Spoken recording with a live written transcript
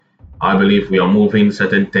I believe we are moving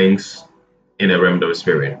certain things in the realm of the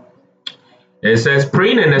spirit. It says,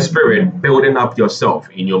 praying in the spirit, building up yourself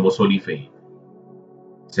in your most holy faith.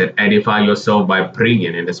 It said, edify yourself by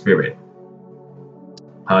praying in the spirit.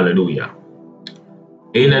 Hallelujah.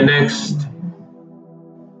 In the next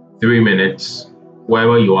 3 minutes,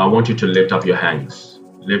 wherever you are, I want you to lift up your hands.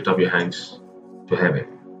 Lift up your hands to heaven.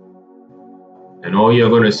 And all you're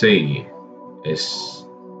going to say is,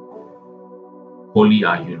 holy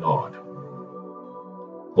are you, Lord.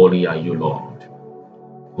 Holy are you, Lord.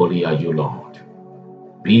 Holy are you, Lord.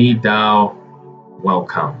 Be thou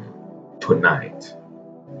welcome tonight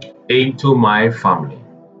into my family,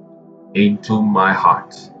 into my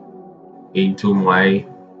heart, into my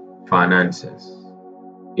finances,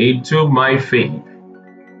 into my faith,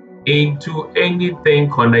 into anything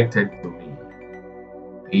connected to me.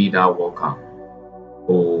 Be thou welcome,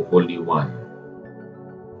 O Holy One,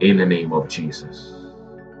 in the name of Jesus.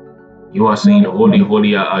 You are saying, holy,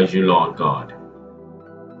 holy are you, Lord God.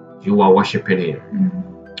 You are worshiping him,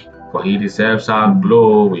 for he deserves our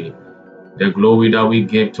glory, the glory that we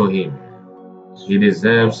give to him. He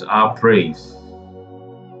deserves our praise.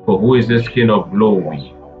 For who is this King of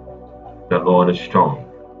glory? The Lord is strong.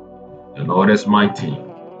 The Lord is mighty.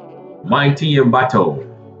 Mighty in battle.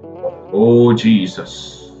 Oh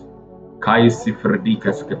Jesus.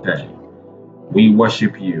 We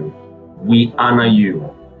worship you. We honor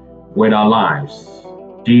you with our lives.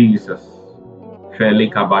 Jesus.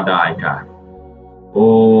 Felika Badaika.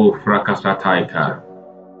 Oh Frakasataika.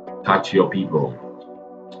 Touch your people.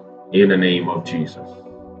 In the name of Jesus.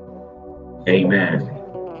 Amen.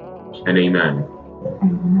 And amen.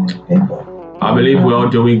 I believe we're all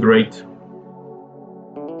doing great.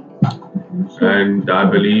 And I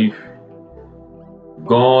believe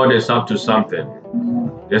God is up to something.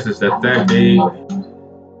 This is the 3rd day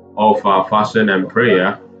of our fasting and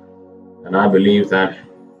prayer. And I believe that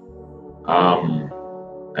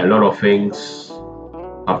a lot of things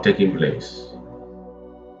have taken place.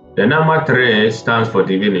 The number 3 stands for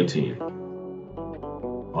divinity.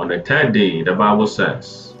 On the 3rd day, the Bible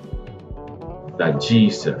says that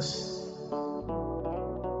Jesus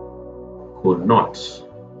could not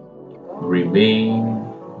remain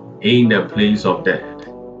in the place of death,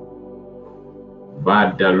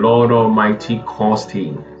 but the Lord Almighty caused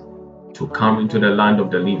him to come into the land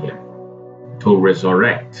of the living, to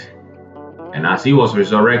resurrect. And as he was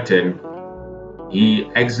resurrecting, he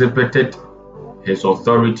exhibited his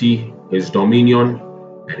authority, his dominion,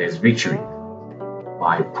 and his victory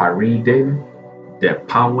by parading the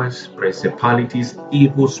powers, principalities,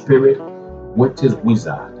 evil spirit, witches,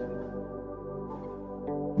 wizard.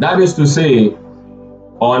 That is to say,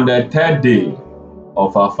 on the 3rd day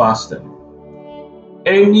of our fasting,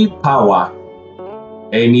 any power,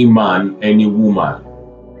 any man, any woman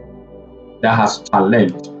that has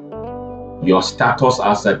challenged your status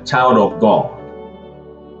as a child of God,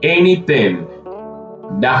 anything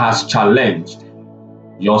that has challenged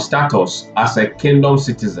your status as a kingdom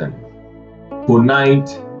citizen, tonight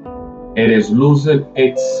it is losing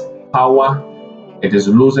its power, it is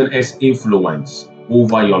losing its influence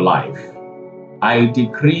over your life. I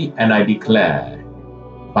decree and I declare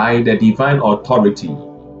by the divine authority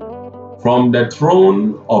from the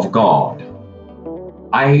throne of God,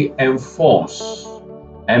 I enforce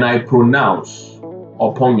and I pronounce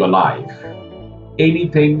upon your life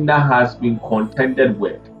anything that has been contended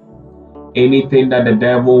with, anything that the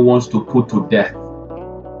devil wants to put to death.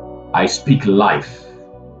 I speak life.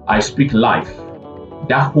 I speak life.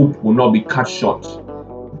 That hope will not be cut short.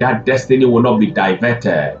 That destiny will not be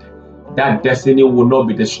diverted. That destiny will not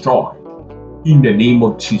be destroyed. In the name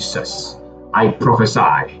of Jesus, I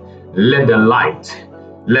prophesy, let the light,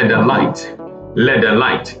 let the light, let the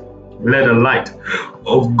light, let the light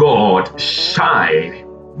of God shine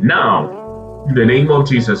now. In the name of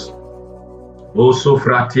Jesus. O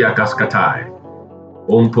sofratia kaskatai,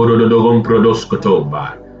 porododogom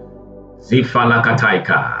prodoskotoba,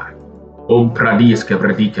 zifalakataika, pradiske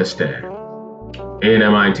pradikaste. In the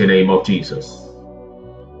mighty name of Jesus.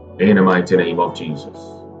 In the mighty name of Jesus.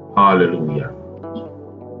 Hallelujah.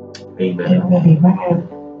 Amen. Amen.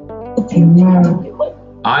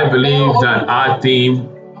 I believe that our theme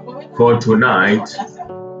for tonight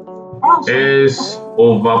is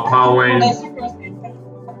overpowering.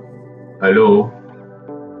 Hello.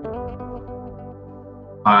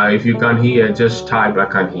 If you can hear, just type I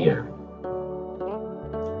can hear.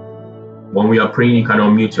 When we are praying, you can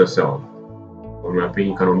unmute yourself. When we are praying,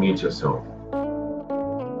 you can unmute yourself.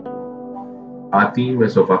 Our theme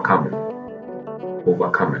is overcoming.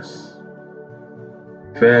 Overcomers.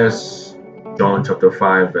 First John chapter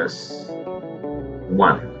 5 verse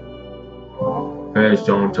 1. First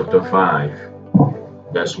John chapter 5,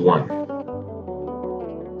 verse 1.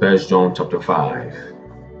 First John chapter 5,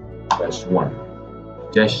 verse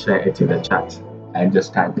 1. Just share it in the chat and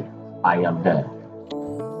just type, I am there.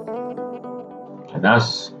 And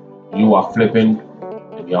as you are flipping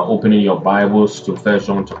and you are opening your Bibles to First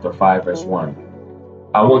John chapter 5, verse 1,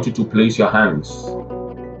 I want you to place your hands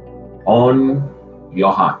on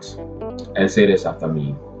your heart and say this after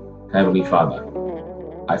me. Heavenly Father,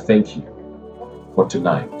 I thank you for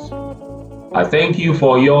tonight. I thank you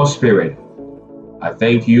for your spirit. I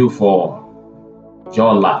thank you for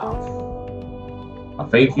your love. I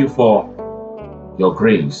thank you for your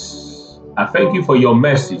grace. I thank you for your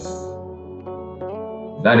mercies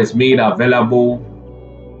that is made available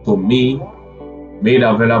to me, made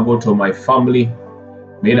available to my family,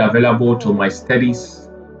 made available to my studies,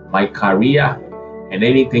 my career, and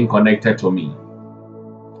anything connected to me.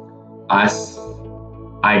 As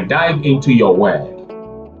I dive into your word,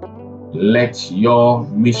 let your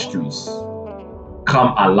mysteries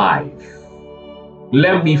come alive.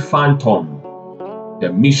 Let me fathom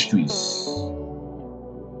the mysteries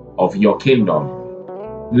of your kingdom.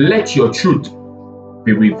 Let your truth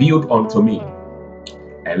be revealed unto me,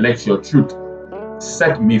 and let your truth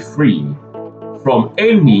set me free from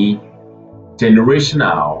any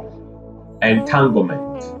generational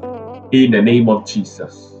entanglement in the name of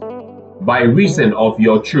Jesus. By reason of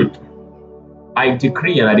your truth, I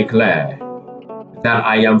decree and I declare that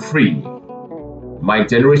I am free. My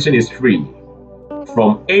generation is free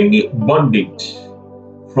from any bondage,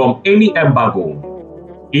 from any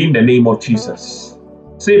embargo in the name of Jesus.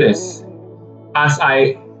 Say this, as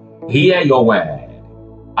I hear your word,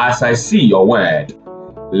 as I see your word,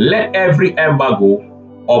 let every embargo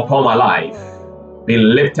upon my life be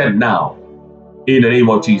lifted now in the name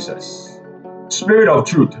of Jesus. Spirit of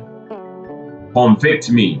truth, convict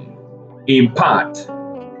me, impart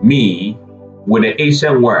me with the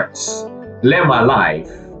ancient words. Let my life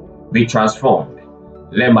be transformed.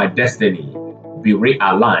 Let my destiny be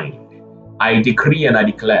realigned. I decree and I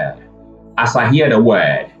declare, as I hear the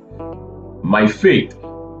word, my faith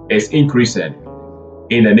is increasing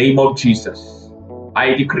in the name of Jesus.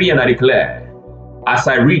 I decree and I declare, as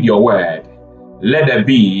I read your word, let there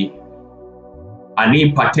be an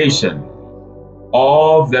impartation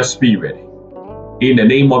of the Spirit in the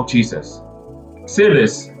name of Jesus. Say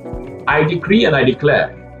this, I decree and I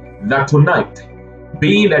declare that tonight,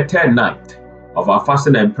 being the 10th night of our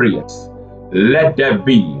fasting and prayers, let there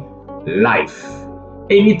be life.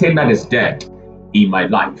 Anything that is dead in my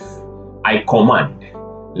life, I command,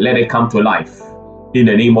 let it come to life in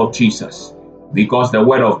the name of Jesus. Because the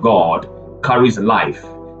word of God carries life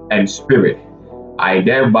and spirit. I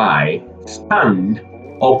thereby stand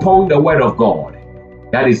upon the word of God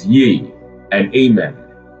that is yea and amen,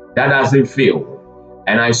 that doesn't fail.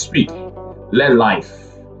 And I speak, let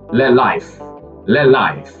life, let life, let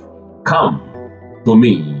life come to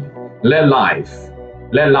me. Let life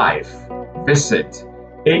visit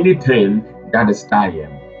anything that is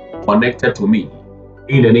dying connected to me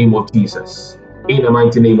in the name of Jesus. In the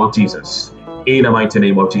mighty name of Jesus. In the mighty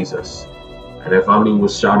name of Jesus. And the family will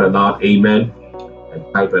shout aloud amen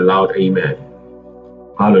and type aloud amen.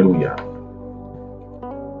 Hallelujah.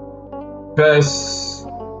 First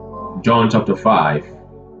John chapter 5,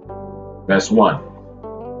 verse 1.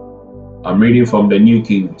 I'm reading from the New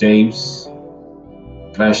King James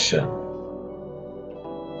Version.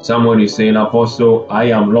 Someone is saying, Apostle, I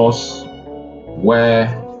am lost.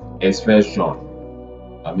 Where is First John?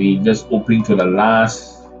 Just open to the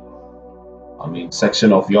last,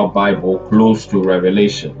 section of your Bible, close to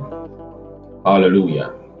Revelation.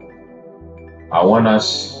 Hallelujah. I want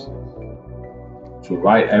us to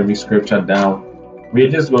write every scripture down. We're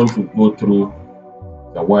just going to go through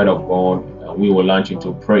the Word of God and we will launch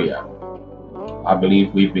into prayer. I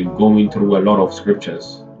believe we've been going through a lot of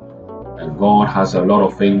scriptures and God has a lot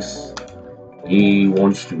of things He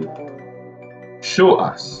wants to show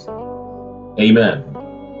us. Amen.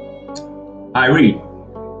 I read.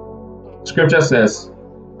 Scripture says,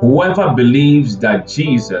 whoever believes that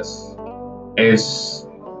Jesus is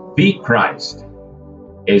the Christ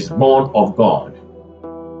is born of God.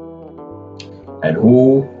 And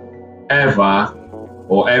whoever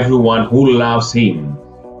or everyone who loves Him,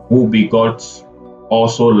 who begot,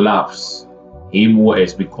 also loves Him who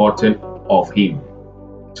is begotten of Him.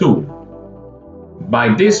 2.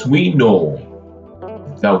 By this we know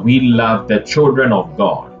that we love the children of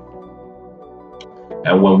God.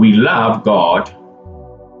 And when we love God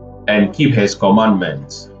and keep His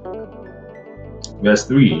commandments. Verse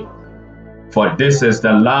 3. For this is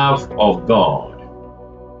the love of God,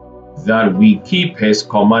 that we keep His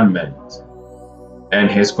commandments, and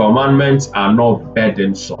his commandments are not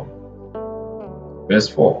burdensome. Verse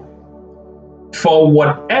 4. For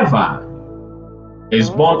whatever is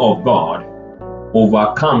born of God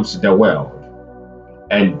overcomes the world,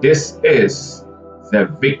 and this is the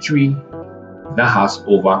victory that has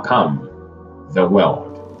overcome the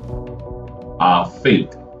world, our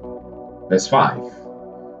faith. Verse 5.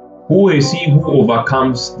 Who is he who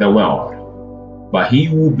overcomes the world, but he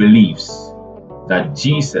who believes that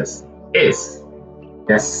Jesus is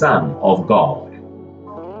the Son of God?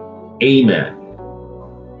 Amen.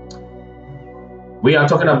 We are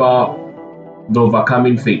talking about the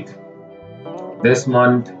overcoming faith. This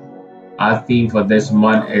month, our theme for this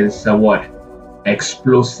month is what?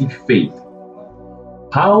 Explosive faith.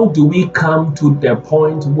 How do we come to the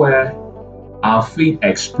point where our faith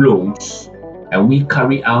explodes and we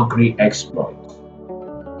carry out great exploits?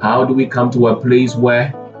 How do we come to a place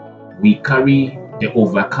where we carry the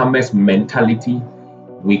overcomer's mentality,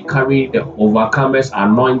 we carry the overcomer's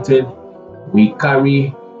anointing, we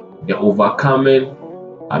carry the overcoming,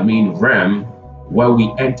 realm, where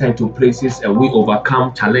we enter into places and we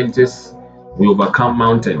overcome challenges, we overcome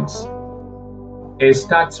mountains? It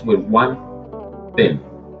starts with one thing.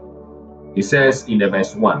 It says in the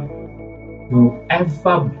verse 1,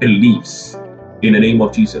 whoever believes in the name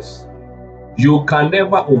of Jesus. You can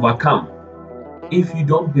never overcome if you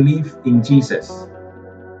don't believe in Jesus.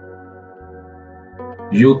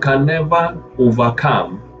 You can never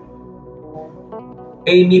overcome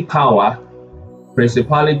any power,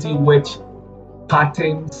 principality, witch,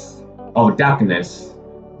 patterns of darkness,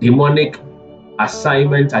 demonic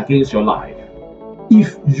assignment against your life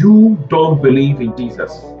if you don't believe in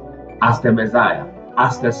Jesus as the Messiah,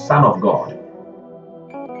 as the Son of God.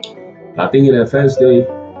 I think in the first day,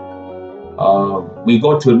 we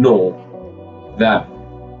got to know that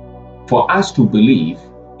for us to believe,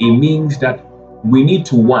 it means that we need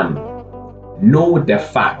to, one, know the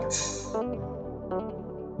facts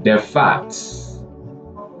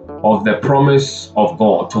of the promise of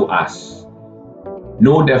God to us.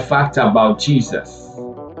 Know the fact about Jesus.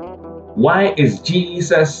 Why is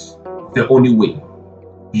Jesus the only way?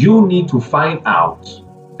 You need to find out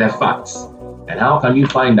the facts. And how can you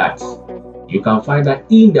find that? You can find that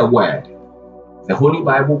in the Word. The Holy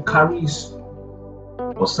Bible carries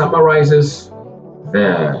or summarizes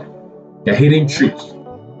the hidden truths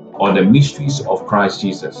or the mysteries of Christ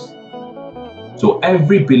Jesus. So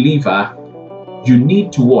every believer, you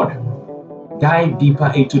need to what? Dive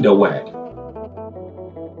deeper into the Word.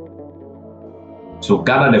 So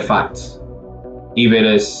gather the facts. If it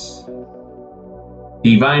is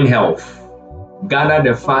divine health, gather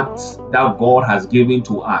the facts that God has given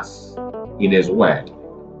to us in His Word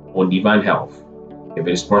on divine health. If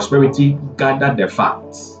it is prosperity, gather the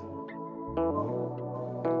facts.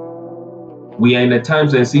 We are in the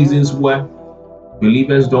times and seasons where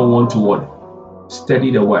believers don't want to what?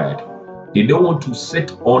 Study the Word. They don't want to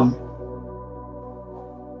sit on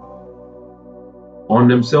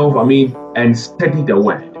themselves, and study the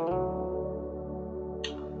Word.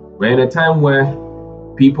 We're in a time where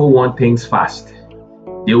people want things fast.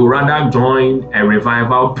 They would rather join a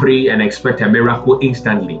revival, pray, and expect a miracle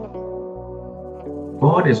instantly.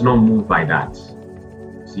 God is not moved by that.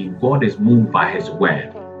 See, God is moved by His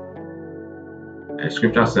Word. And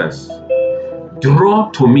Scripture says, draw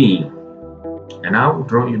to me, and I will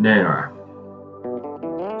draw you nearer.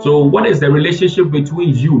 So what is the relationship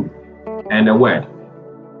between you and the Word?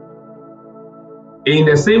 In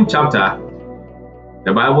the same chapter,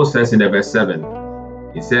 the Bible says in the verse 7,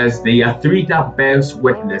 it says, there are three that bears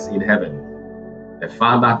witness in heaven: the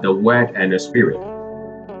Father, the Word, and the Spirit.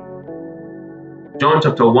 John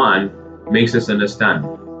chapter 1 makes us understand,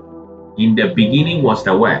 in the beginning was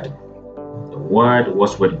the Word. The Word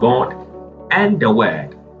was with God, and the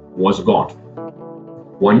Word was God.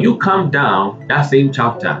 When you come down that same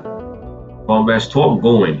chapter, from verse 12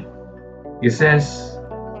 going, it says,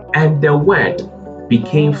 and the Word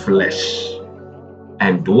became flesh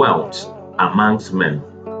and dwelt amongst men.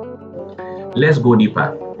 Let's go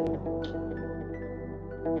deeper.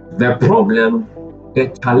 The problem, the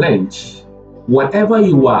challenge, whatever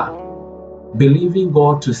you are believing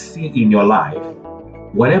God to see in your life,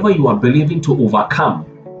 whatever you are believing to overcome,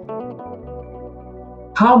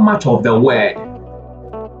 how much of the Word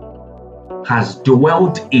has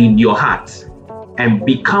dwelt in your heart and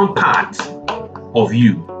become part of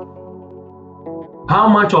you? How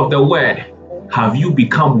much of the Word have you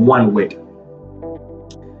become one with?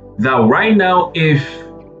 That right now, if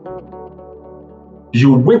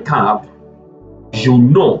you wake up, you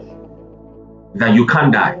know that you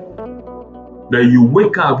can't die. That you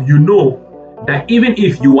wake up, you know that even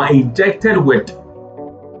if you are injected with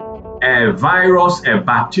a virus, a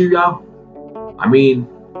bacteria,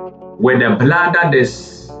 with the blood that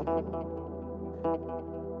is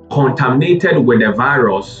contaminated with the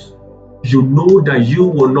virus, you know that you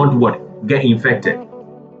will not get infected.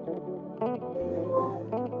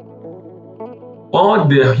 All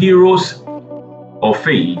the heroes of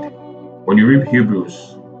faith, when you read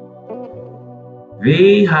Hebrews,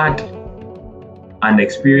 they had an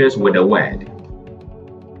experience with the word.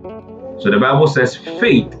 So the Bible says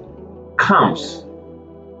faith comes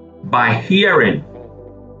by hearing,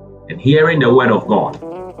 and hearing the word of God.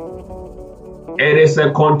 It is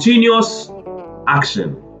a continuous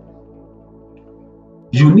action.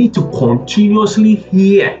 You need to continuously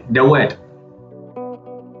hear the word.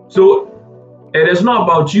 So it is not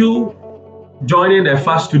about you joining a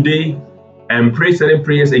fast today and pray certain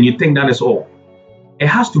prayers and you think that is all. It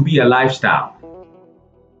has to be a lifestyle.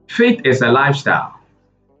 Faith is a lifestyle.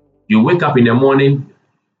 You wake up in the morning,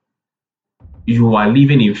 you are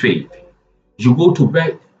living in faith. You go to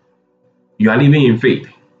bed, you are living in faith.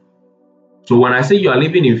 So when I say you are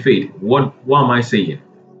living in faith, what am I saying?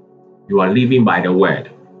 You are living by the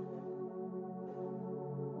word.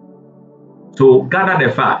 So gather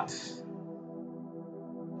the facts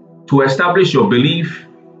to establish your belief,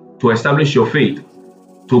 to establish your faith,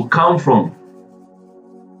 to come from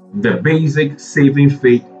the basic saving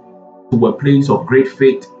faith to a place of great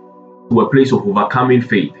faith, to a place of overcoming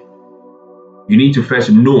faith. You need to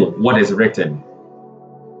first know what is written.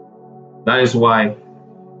 That is why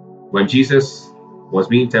when Jesus was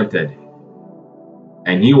being tempted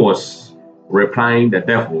and he was replying the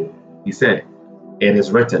devil, he said, "It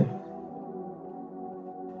is written."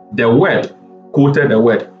 The word quoted the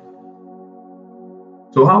word.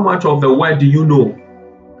 So how much of the word do you know?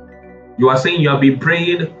 You are saying you have been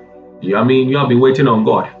praying, you have been waiting on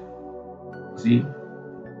God. See,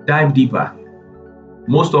 dive deeper.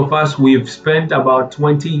 Most of us, we've spent about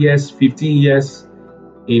 20 years, 15 years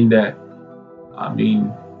in the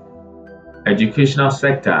educational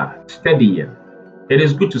sector studying. It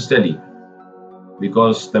is good to study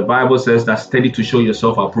because the Bible says that study to show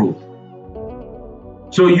yourself approved.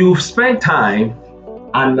 So you've spent time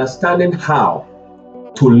understanding how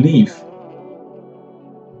to live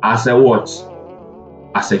as a what?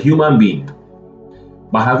 As a human being.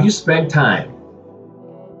 But have you spent time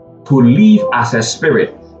to live as a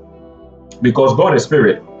spirit? Because God is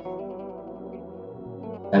spirit.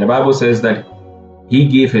 And the Bible says that he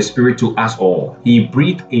gave his spirit to us all. He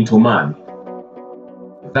breathed into man.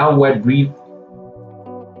 That word breathe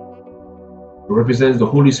represents the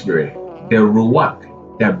Holy Spirit, the Ruach,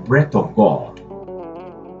 the breath of God.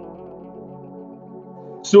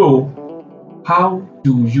 So, how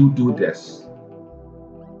do you do this?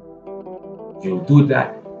 You do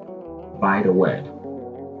that by the word.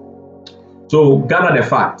 So, gather the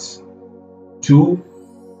facts to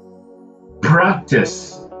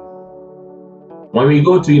practice. When we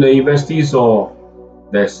go to universities or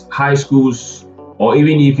there's high schools, or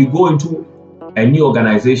even if you go into a new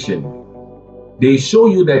organization, they show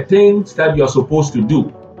you the things that you're supposed to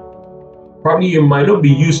do. Probably you might not be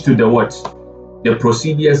used to the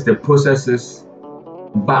procedures, the processes,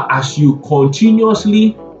 but as you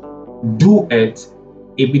continuously do it,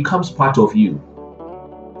 it becomes part of you.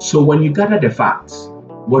 So when you gather the facts,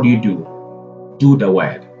 what do? Do the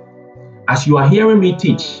word. As you are hearing me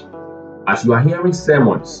teach, as you are hearing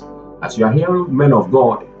sermons, as you are hearing men of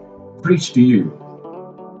God preach to you,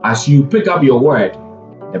 as you pick up your word,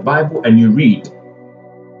 the Bible, and you read,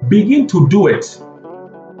 begin to do it.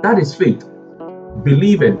 That is faith.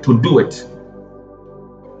 Believing to do it.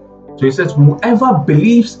 So he says, whoever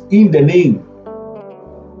believes in the name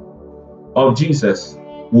of Jesus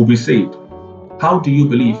will be saved. How do you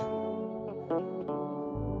believe?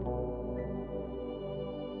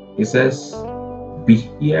 He says, be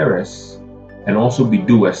hearers and also be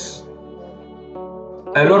doers.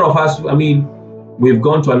 A lot of us, we've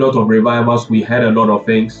gone to a lot of revivals, we heard a lot of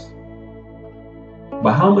things.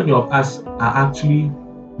 But how many of us are actually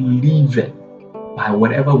living by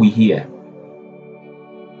whatever we hear?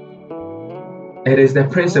 It is the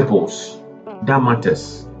principles that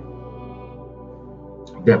matters.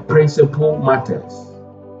 The principle matters.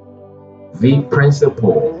 The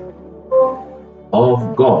principle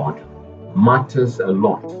of God matters a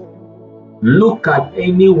lot. Look at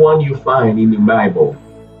anyone you find in the Bible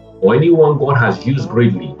or anyone God has used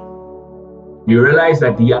greatly. You realize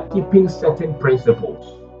that they are keeping certain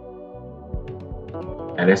principles.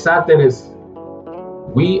 And the sad thing is,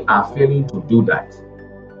 we are failing to do that.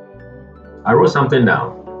 I wrote something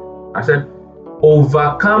down. I said,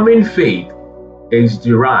 overcoming faith is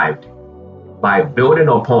derived by building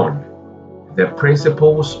upon the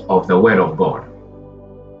principles of the Word of God.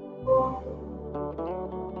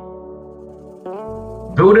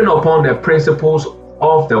 Building upon the principles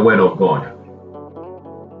of the Word of God,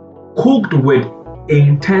 cooked with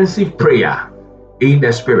intensive prayer in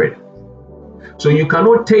the Spirit. So you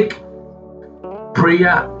cannot take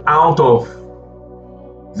prayer out of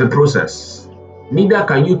the process. Neither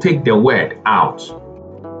can you take the Word out.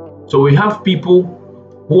 So we have people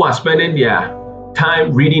who are spending their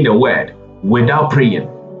time reading the Word without praying.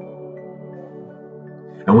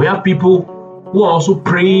 And we have people who are also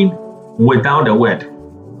praying without the Word.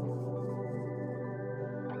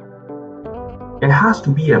 There has to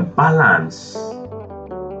be a balance.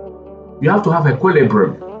 You have to have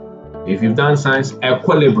equilibrium. If you've done science,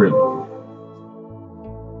 equilibrium.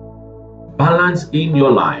 Balance in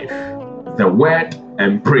your life. The Word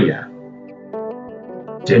and prayer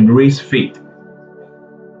generates faith.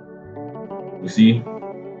 You see,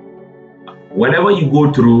 whenever you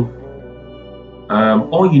go through,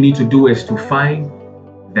 all you need to do is to find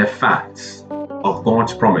the facts of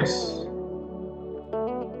God's promise.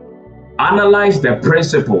 Analyze the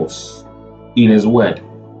principles in His Word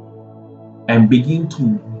and begin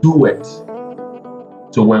to do it.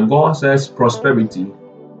 So when God says prosperity,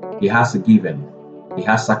 He has a giving, He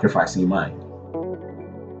has sacrifice in mind.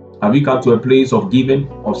 Have you come to a place of giving,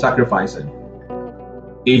 of sacrificing?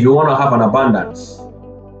 If you want to have an abundance,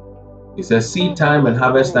 it says seed time and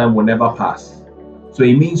harvest time will never pass. So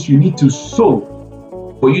it means you need to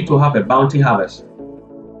sow for you to have a bounty harvest.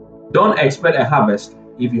 Don't expect a harvest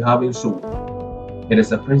if you haven't sown. It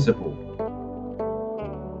is a principle.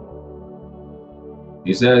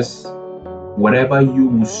 It says, whatever you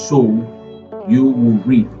will sow, you will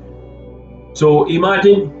reap. So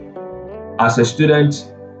imagine as a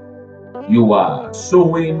student, you are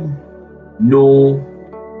sowing,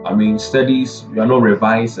 studies, you are not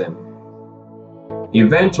revising.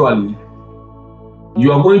 Eventually,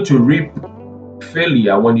 you are going to reap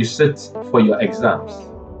failure when you sit for your exams.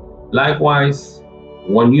 Likewise,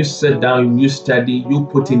 when you sit down, you study, you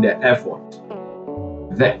put in the effort.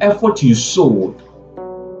 The effort you sowed,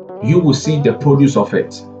 you will see the produce of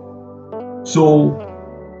it. So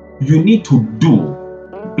you need to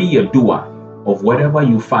be a doer of whatever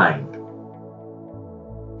you find.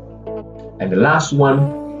 And the last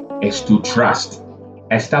one is to trust.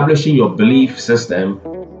 Establishing your belief system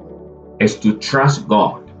is to trust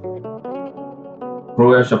God.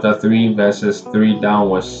 Proverbs chapter 3, verses 3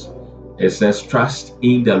 downwards, it says, trust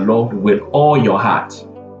in the Lord with all your heart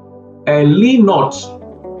and lean not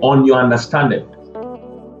on your understanding.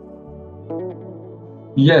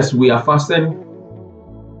 Yes, we are fasting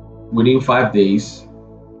within 5 days,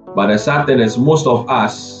 but the sad thing is most of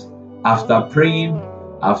us, after praying,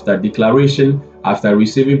 after declaration, after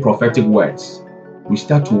receiving prophetic words, we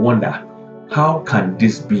start to wonder, how can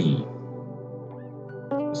this be?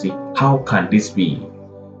 See, how can this be?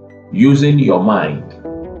 Using your mind.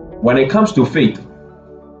 When it comes to faith,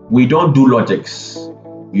 we don't do logics.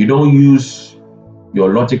 You don't use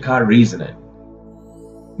your logical reasoning.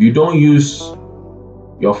 You don't use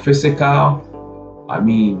your physical,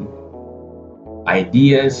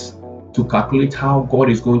 ideas to calculate how God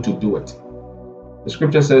is going to do it. The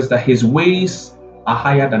scripture says that His ways are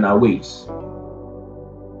higher than our ways.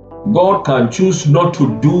 God can choose not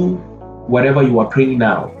to do whatever you are praying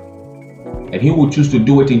now, and He will choose to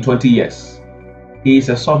do it in 20 years. He is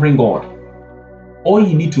a sovereign God. All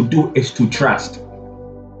you need to do is to trust.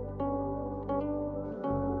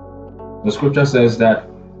 The scripture says that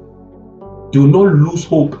do not lose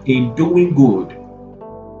hope in doing good,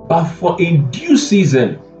 but for in due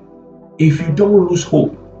season, if you don't lose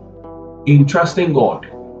hope in trusting God,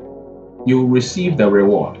 you will receive the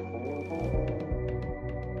reward.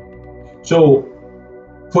 So,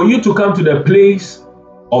 for you to come to the place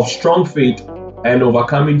of strong faith and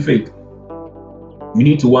overcoming faith, you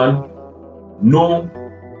need to know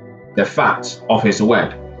the facts of His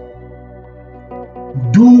Word.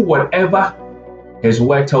 Do whatever His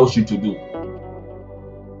Word tells you to do.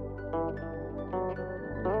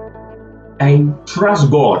 And trust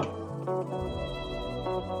God.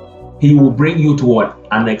 He will bring you to what?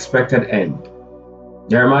 An expected end.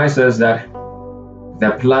 Jeremiah says that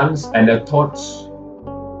the plans and the thoughts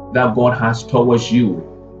that God has towards you,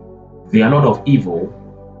 they are not of evil,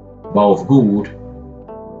 but of good,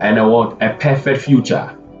 and a perfect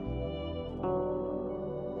future.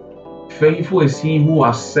 Faithful is He who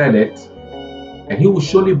has said it, and He will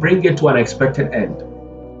surely bring it to an expected end.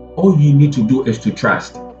 All you need to do is to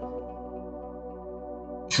trust.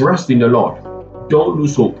 Trust in the Lord. Don't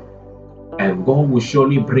lose hope. And God will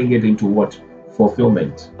surely bring it into what?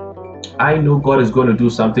 Fulfillment. I know God is going to do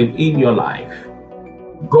something in your life.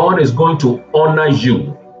 God is going to honor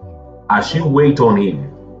you as you wait on Him.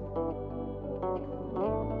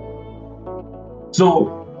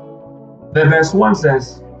 So, the verse 1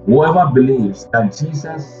 says, whoever believes that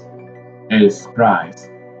Jesus is Christ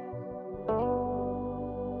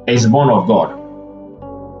is born of God.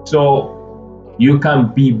 So, you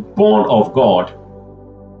can be born of God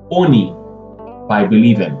only by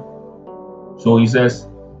believing. So he says,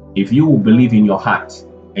 if you will believe in your heart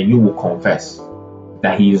and you will confess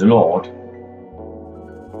that He is Lord,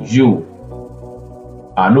 you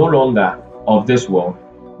are no longer of this world,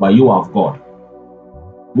 but you are of God.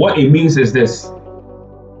 What it means is this: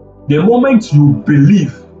 the moment you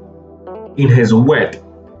believe in His word,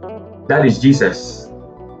 that is Jesus,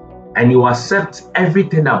 and you accept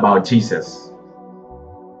everything about Jesus,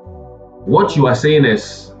 what you are saying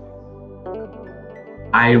is,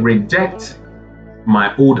 I reject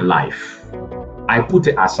my old life, I put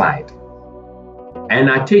it aside, and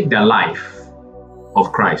I take the life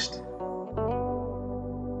of Christ.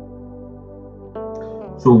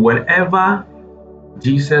 So whatever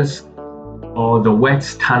Jesus or the word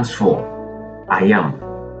stands for, I am.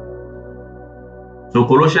 So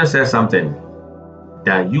Colossians says something,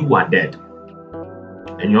 that you are dead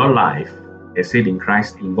and your life is hid in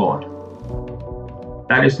Christ in God.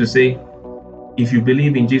 That is to say, if you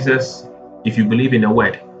believe in Jesus, if you believe in the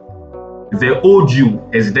word, the old you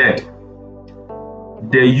is dead.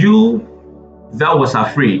 The you that was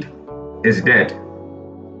afraid is dead.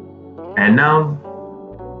 And now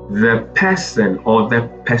the person or the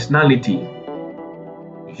personality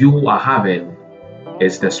you are having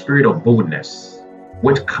is the spirit of boldness,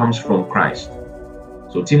 which comes from Christ.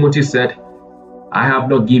 So Timothy said, I have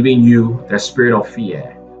not given you the spirit of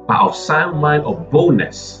fear, but of sound mind, of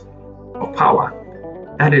boldness, of power.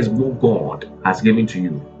 That is what God has given to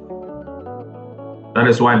you. That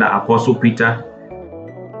is why the Apostle Peter,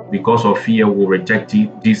 because of fear, will reject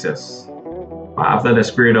Jesus. But after the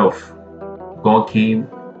Spirit of God came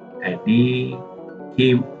and they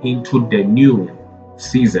came into the new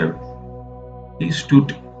season, he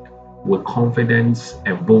stood with confidence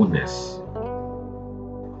and boldness.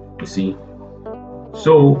 You see?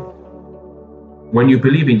 So, when you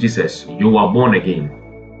believe in Jesus, you are born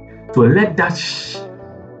again. So let that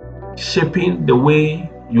shaping the way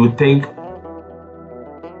you think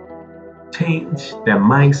change the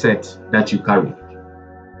mindset that you carry.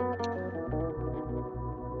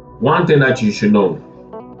 One thing that you should know,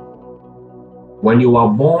 when you are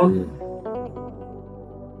born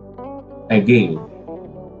again,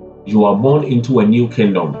 you are born into a new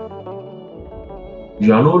kingdom.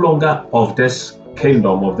 You are no longer of this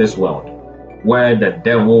kingdom of this world, where the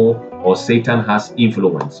devil or Satan has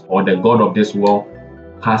influence, or the God of this world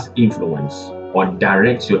has influence, or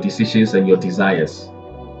directs your decisions and your desires.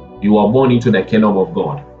 You are born into the kingdom of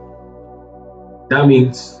God. That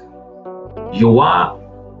means you are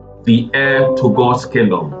the heir to God's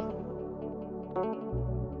kingdom.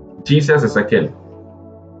 Jesus is a king.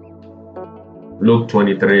 Luke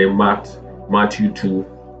 23, Matthew 2.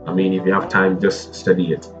 If you have time, just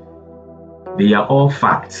study it. They are all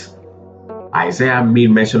facts. Isaiah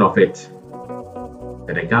made mention of it,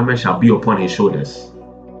 that the garment shall be upon His shoulders.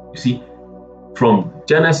 You see, from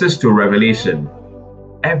Genesis to Revelation,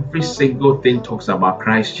 every single thing talks about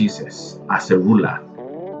Christ Jesus as a ruler,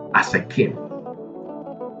 as a king.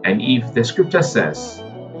 And if the scripture says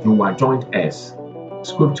you are joint heirs,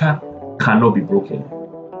 scripture cannot be broken.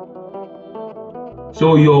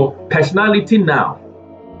 So your personality now,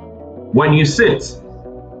 when you sit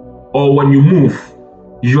or when you move,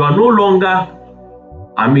 you are no longer,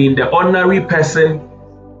 the ordinary person.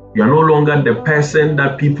 You are no longer the person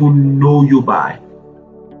that people know you by.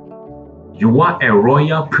 You are a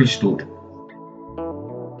royal priesthood.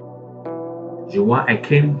 You are a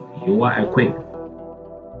king. You are a queen.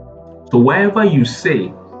 So wherever you say,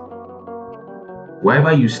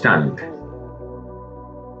 wherever you stand,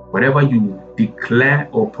 whatever you declare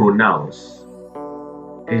or pronounce,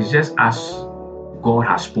 it's just as God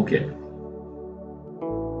has spoken.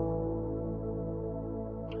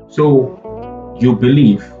 So you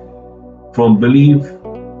believe. From belief,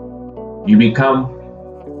 you become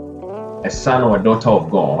a son or a daughter of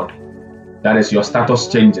God. That is, your status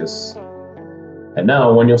changes. And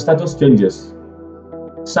now when your status changes,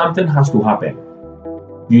 something has to happen.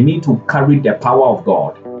 You need to carry the power of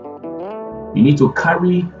God. You need to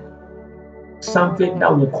carry something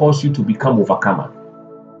that will cause you to become overcomer.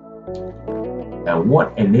 And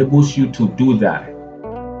what enables you to do that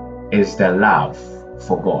is the love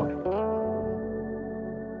for God.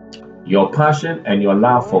 Your passion and your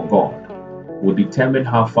love for God will determine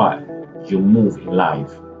how far you move in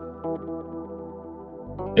life.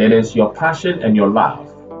 It is your passion and your love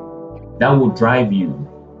that will drive you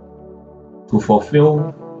to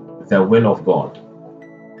fulfill the will of God.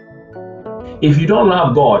 If you don't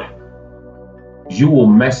love God, you will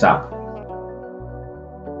mess up.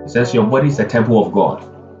 It says your body is a temple of God.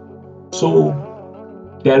 So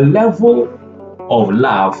the level of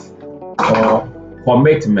love or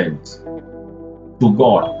commitment to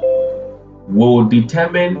God will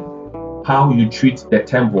determine how you treat the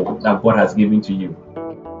temple that God has given to you.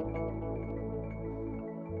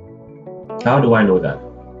 How do I know that?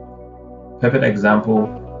 Perfect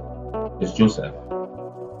example is Joseph.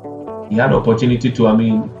 He had the opportunity to,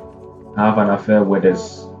 have an affair with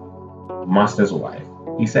his master's wife.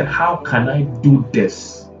 He said, how can I do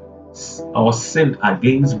this or sin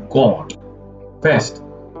against God first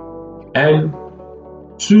and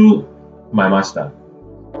to my master?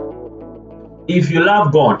 If you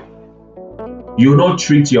love God, you will not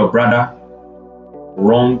treat your brother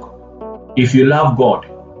wrong. If you love God,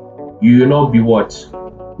 you will not be what?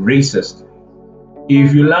 Racist.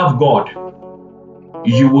 If you love God,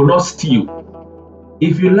 you will not steal.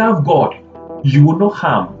 If you love God, you will not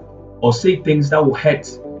harm or say things that will hurt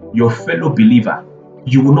your fellow believer.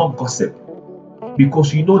 You will not gossip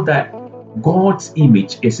because you know that God's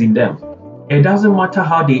image is in them. It doesn't matter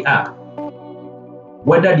how they are,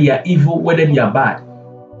 whether they are evil, whether they are bad.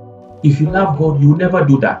 If you love God, you will never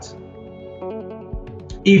do that.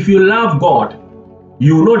 If you love God,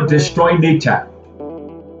 you will not destroy nature.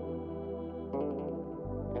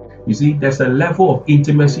 You see, there's a level of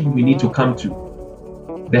intimacy we need to come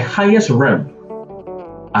to. The highest realm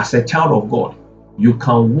as a child of God you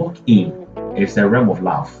can walk in is the realm of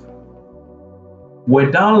love.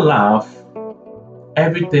 Without love,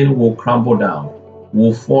 everything will crumble down,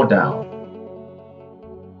 will fall down.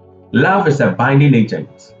 Love is a binding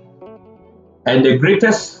agent. And the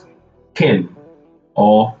greatest king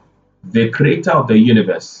or the creator of the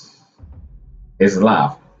universe is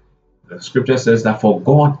love. The scripture says that for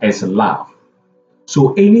God is love.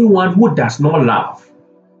 So anyone who does not love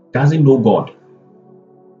doesn't know God.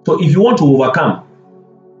 So if you want to overcome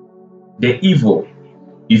the evil,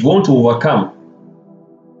 if you want to overcome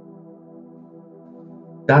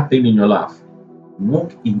that thing in your life,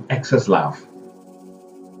 walk in excess love.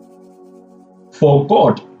 For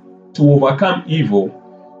God to overcome evil,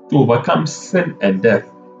 to overcome sin and death,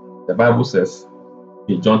 the Bible says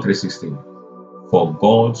in John 3:16, for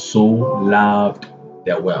God so loved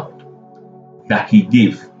the world that he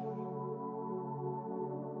gave.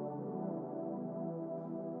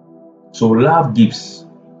 So love gives.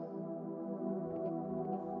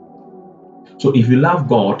 So if you love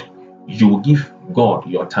God, you will give God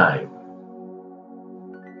your time.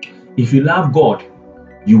 If you love God,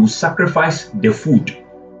 you will sacrifice the food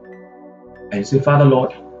and say, Father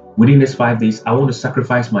Lord, within these 5 days, I want to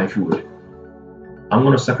sacrifice my food. I'm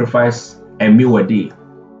going to sacrifice a meal a day.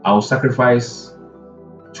 I'll sacrifice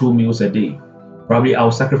 2 meals a day. Probably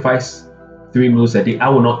I'll sacrifice 3 meals a day. I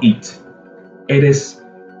will not eat. It is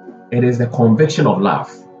the conviction of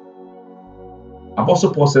love.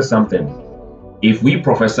 Apostle Paul says something. If we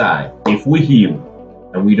prophesy, if we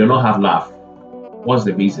heal, and we do not have love, what's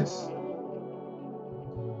the basis?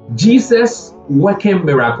 Jesus working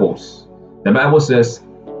miracles. The Bible says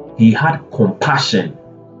he had compassion.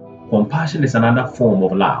 Compassion is another form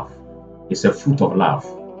of love. It's a fruit of love.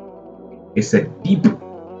 It's a deep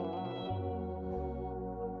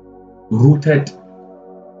rooted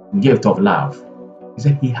gift of love. He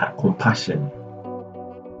said he had compassion.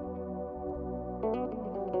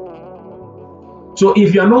 So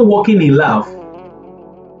if you are not walking in love,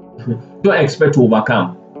 don't expect to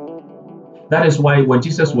overcome. That is why when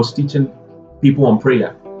Jesus was teaching people on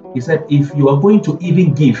prayer, he said, if you are going to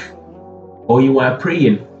even give, or you are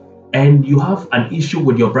praying and you have an issue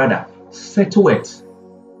with your brother, settle it.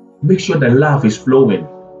 Make sure the love is flowing.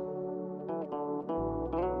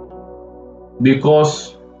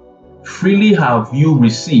 Because freely have you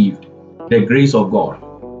received the grace of God.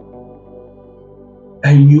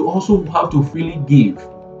 And you also have to freely give.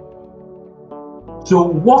 So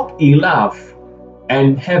walk in love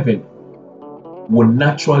and heaven will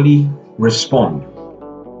naturally respond.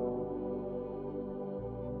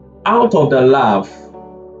 Out of the love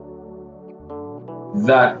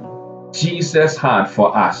that Jesus had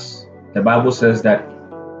for us, the Bible says that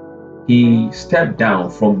he stepped down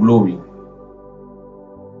from glory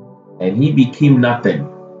and he became nothing,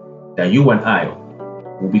 that you and I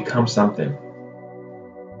will become something.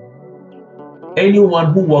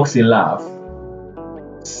 Anyone who walks in love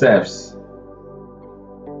serves,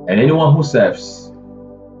 and anyone who serves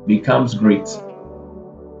becomes great.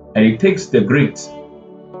 and it takes the great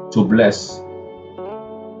to bless.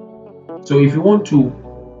 So if you want to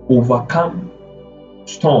overcome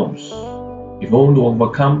storms, if you want to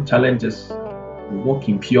overcome challenges, walk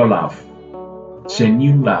in pure love,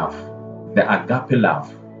 genuine love, the agape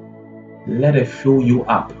love. Let it fill you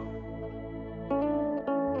up.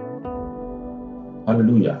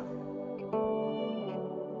 Hallelujah.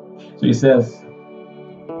 So he says,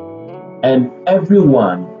 and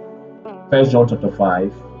everyone, 1 John chapter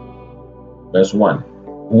 5, verse 1,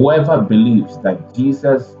 whoever believes that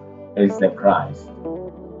Jesus is the Christ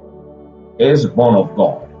is born of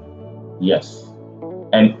God. Yes.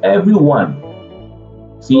 And everyone,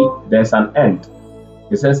 see, there's an end.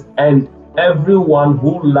 It says, and everyone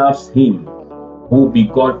who loves him, who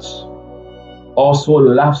begot, also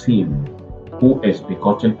loves him who is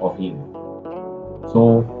begotten of him.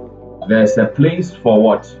 So there's a place for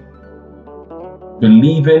what?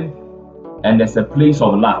 Believing, and there's a place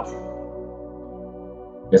of love.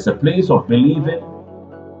 There's a place of believing,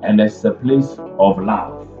 and there's a place of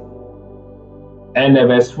love. And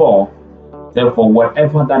verse 4, therefore,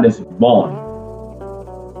 whatever that is born,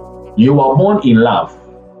 you are born in love.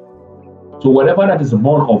 So whatever that is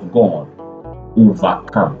born of God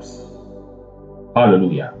overcomes.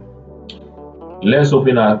 Hallelujah. Let's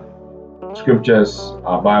open our scriptures,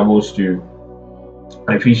 our Bibles to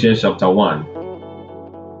Ephesians chapter 1.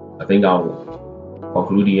 I think I'll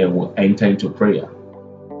conclude here and we'll enter into prayer.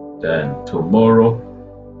 Then tomorrow,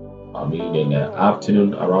 in the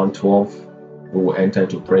afternoon around 12, we will enter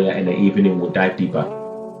into prayer, and in the evening we'll dive deeper.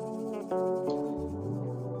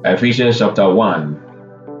 Ephesians chapter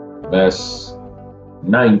 1, verse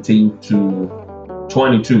 19 to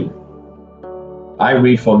 22. I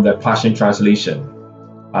read from the Passion Translation.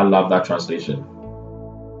 I love that translation.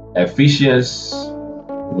 Ephesians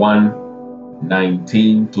 1,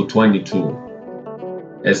 19 to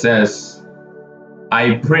 22. It says,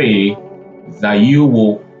 I pray that you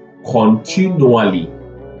will continually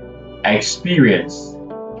experience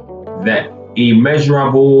the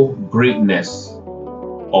immeasurable greatness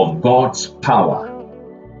of God's power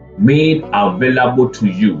made available to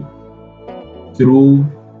you through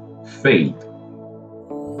faith.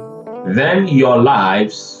 Then your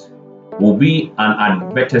lives will be an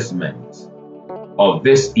advertisement of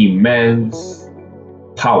this immense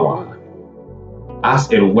power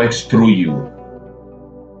as it works through you.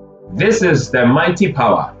 This is the mighty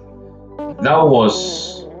power that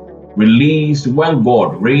was released when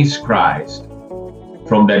God raised Christ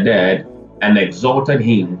from the dead and exalted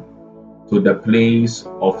him to the place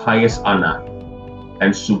of highest honor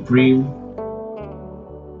and supreme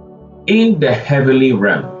in the heavenly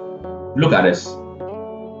realm. Look at this.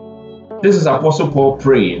 This is Apostle Paul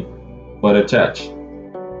praying for the church.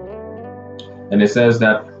 And it says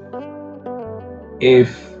that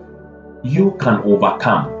if you can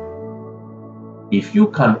overcome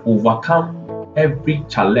every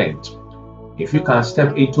challenge, if you can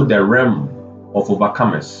step into the realm of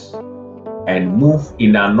overcomers and move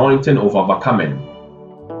in the anointing of overcoming,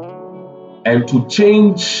 and to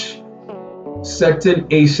change certain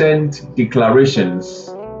ancient declarations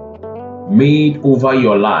made over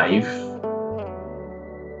your life,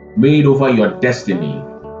 made over your destiny,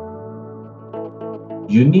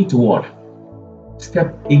 you need to what?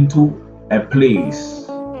 Step into a place.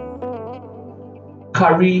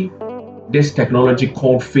 Carry this technology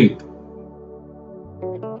called faith.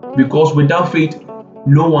 Because without faith,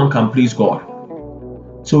 no one can please God.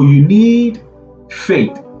 So you need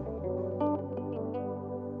faith.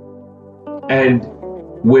 And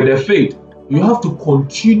with the faith, you have to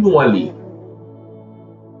continually,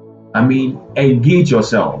 engage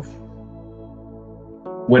yourself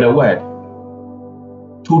with the word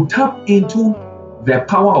to tap into the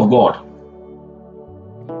power of God.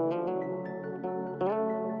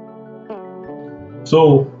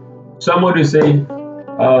 So somebody say,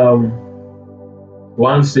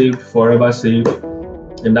 once saved, forever saved,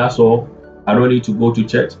 and that's all. I don't need to go to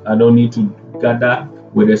church. I don't need to gather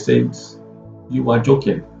with the saints. You are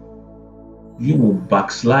joking. You will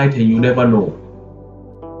backslide and you never know.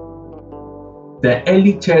 The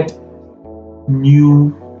early church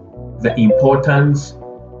knew the importance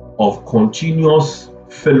of continuous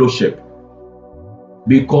fellowship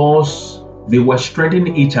because they were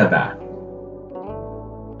strengthening each other.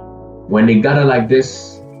 When they gather like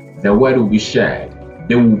this, the word will be shared.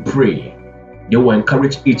 They will pray. They will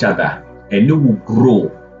encourage each other and they will grow.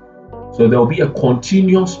 So there will be a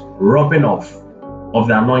continuous rubbing off of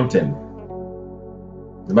the anointing.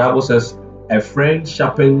 The Bible says a friend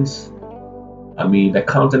sharpens the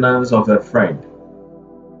countenance of a friend.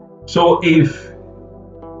 So if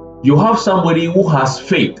You have somebody who has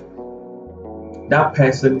faith. That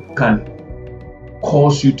person can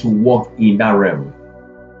cause you to walk in that realm.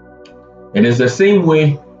 It is the same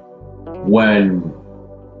way when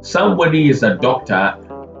somebody is a doctor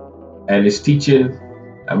and is teaching,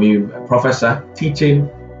 a professor teaching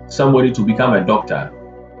somebody to become a doctor.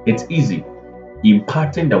 It's easy,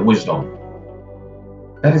 imparting the wisdom.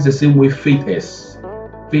 That is the same way faith is.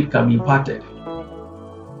 Faith can be imparted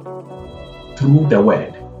through the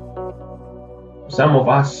word. Some of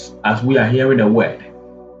us, as we are hearing the word,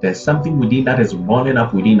 there's something within that is burning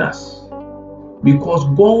up within us. Because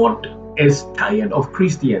God is tired of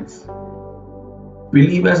Christians,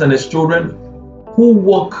 believers and his children who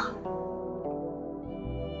walk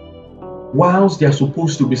whilst they are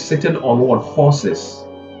supposed to be sitting on what? Horses.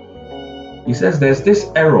 He says there's this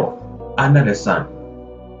error under the sun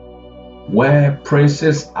where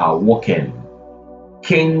princes are walking,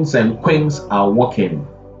 kings and queens are walking,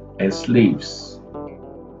 and slaves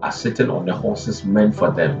are sitting on the horses meant for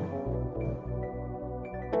them.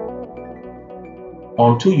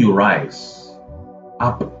 Until you rise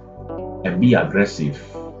up and be aggressive,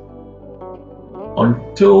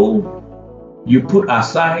 until you put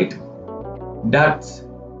aside that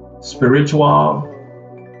spiritual,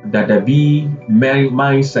 that the be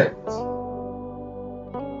mindset,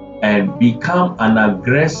 and become an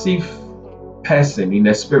aggressive person in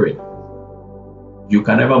the spirit, you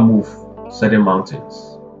can never move certain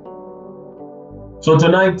mountains. So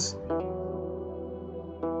tonight,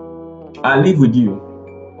 I leave with you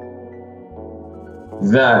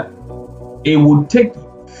that it will take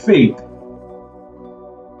faith.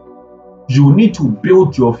 You need to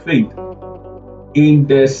build your faith in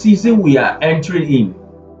the season we are entering in.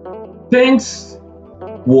 Things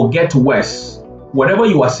will get worse. Whatever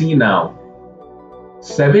you are seeing now,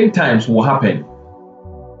 7 times will happen.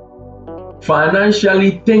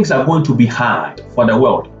 Financially, things are going to be hard for the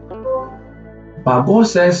world. But God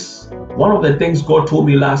says, one of the things God told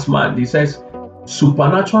me last month, he says,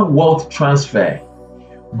 supernatural wealth transfer.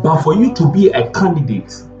 But for you to be a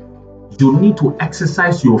candidate, you need to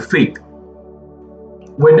exercise your faith.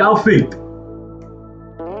 Without faith,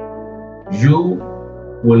 you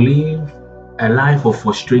will live a life of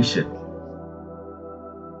frustration.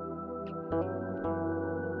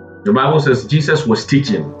 The Bible says Jesus was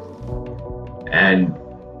teaching, and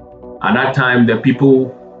at that time the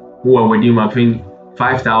people who were with him, I think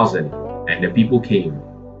 5,000, and the people came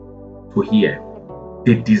to hear.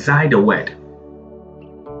 They desired the word.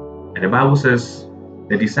 And the Bible says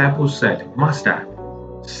the disciples said, Master,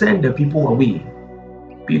 send the people away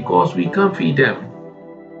because we can't feed them.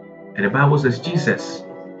 And the Bible says Jesus,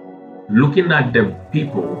 looking at the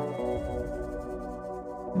people,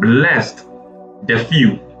 blessed the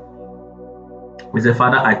few. He said,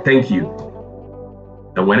 Father, I thank you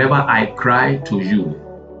that whenever I cry to you,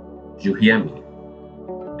 you hear me.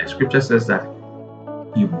 And scripture says that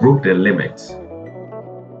he broke the limits.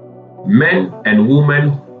 Men and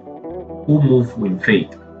women who move in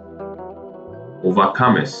faith,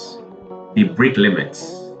 overcomers, they break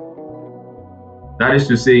limits. That is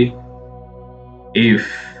to say,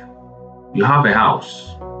 if you have a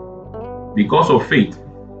house, because of faith,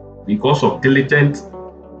 because of diligent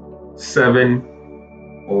serving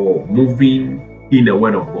or moving in the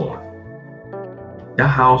word of God, that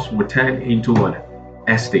house will turn into an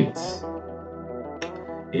estate.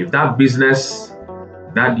 If that business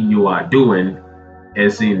that you are doing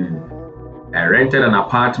is in a rented an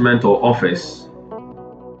apartment or office,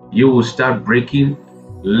 you will start breaking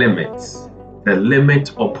limits, the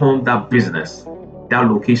limit upon that business, that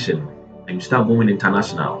location, and you start going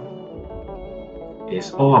international.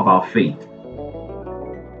 It's all about faith.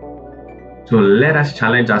 So let us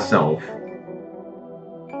challenge ourselves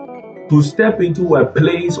to step into a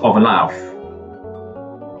place of love.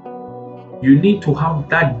 You need to have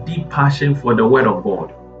that deep passion for the word of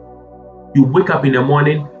God. You wake up in the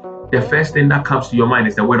morning, the first thing that comes to your mind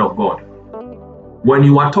is the word of God. When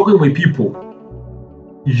you are talking with people,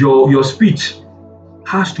 your speech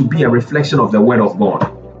has to be a reflection of the word of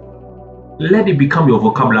God. Let it become your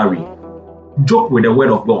vocabulary. Joke with the word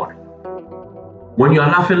of God. When you are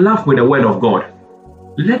laughing, laugh with the word of God.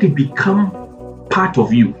 Let it become part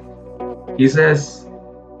of you. He says,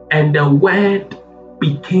 and the word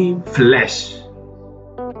became flesh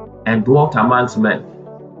and dwelt amongst men.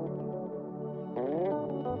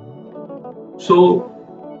 So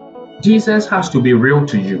Jesus has to be real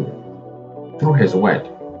to you through his word.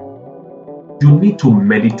 You need to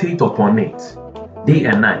meditate upon it day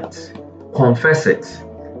and night. Confess it,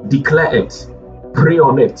 declare it, pray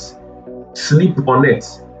on it, sleep on it.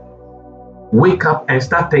 Wake up and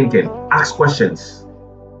start thinking, ask questions.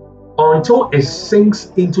 until it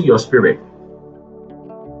sinks into your spirit.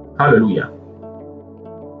 Hallelujah.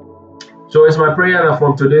 So it's my prayer that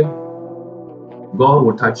from today, God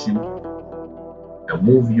will touch you and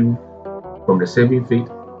move you from the saving faith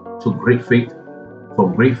to great faith,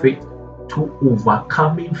 from great faith to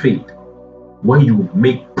overcoming faith, where you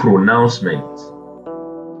make pronouncements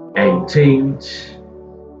and change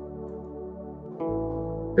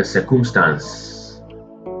the circumstance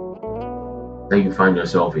that you find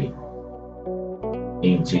yourself in.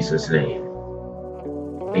 In Jesus' name,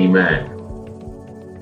 amen.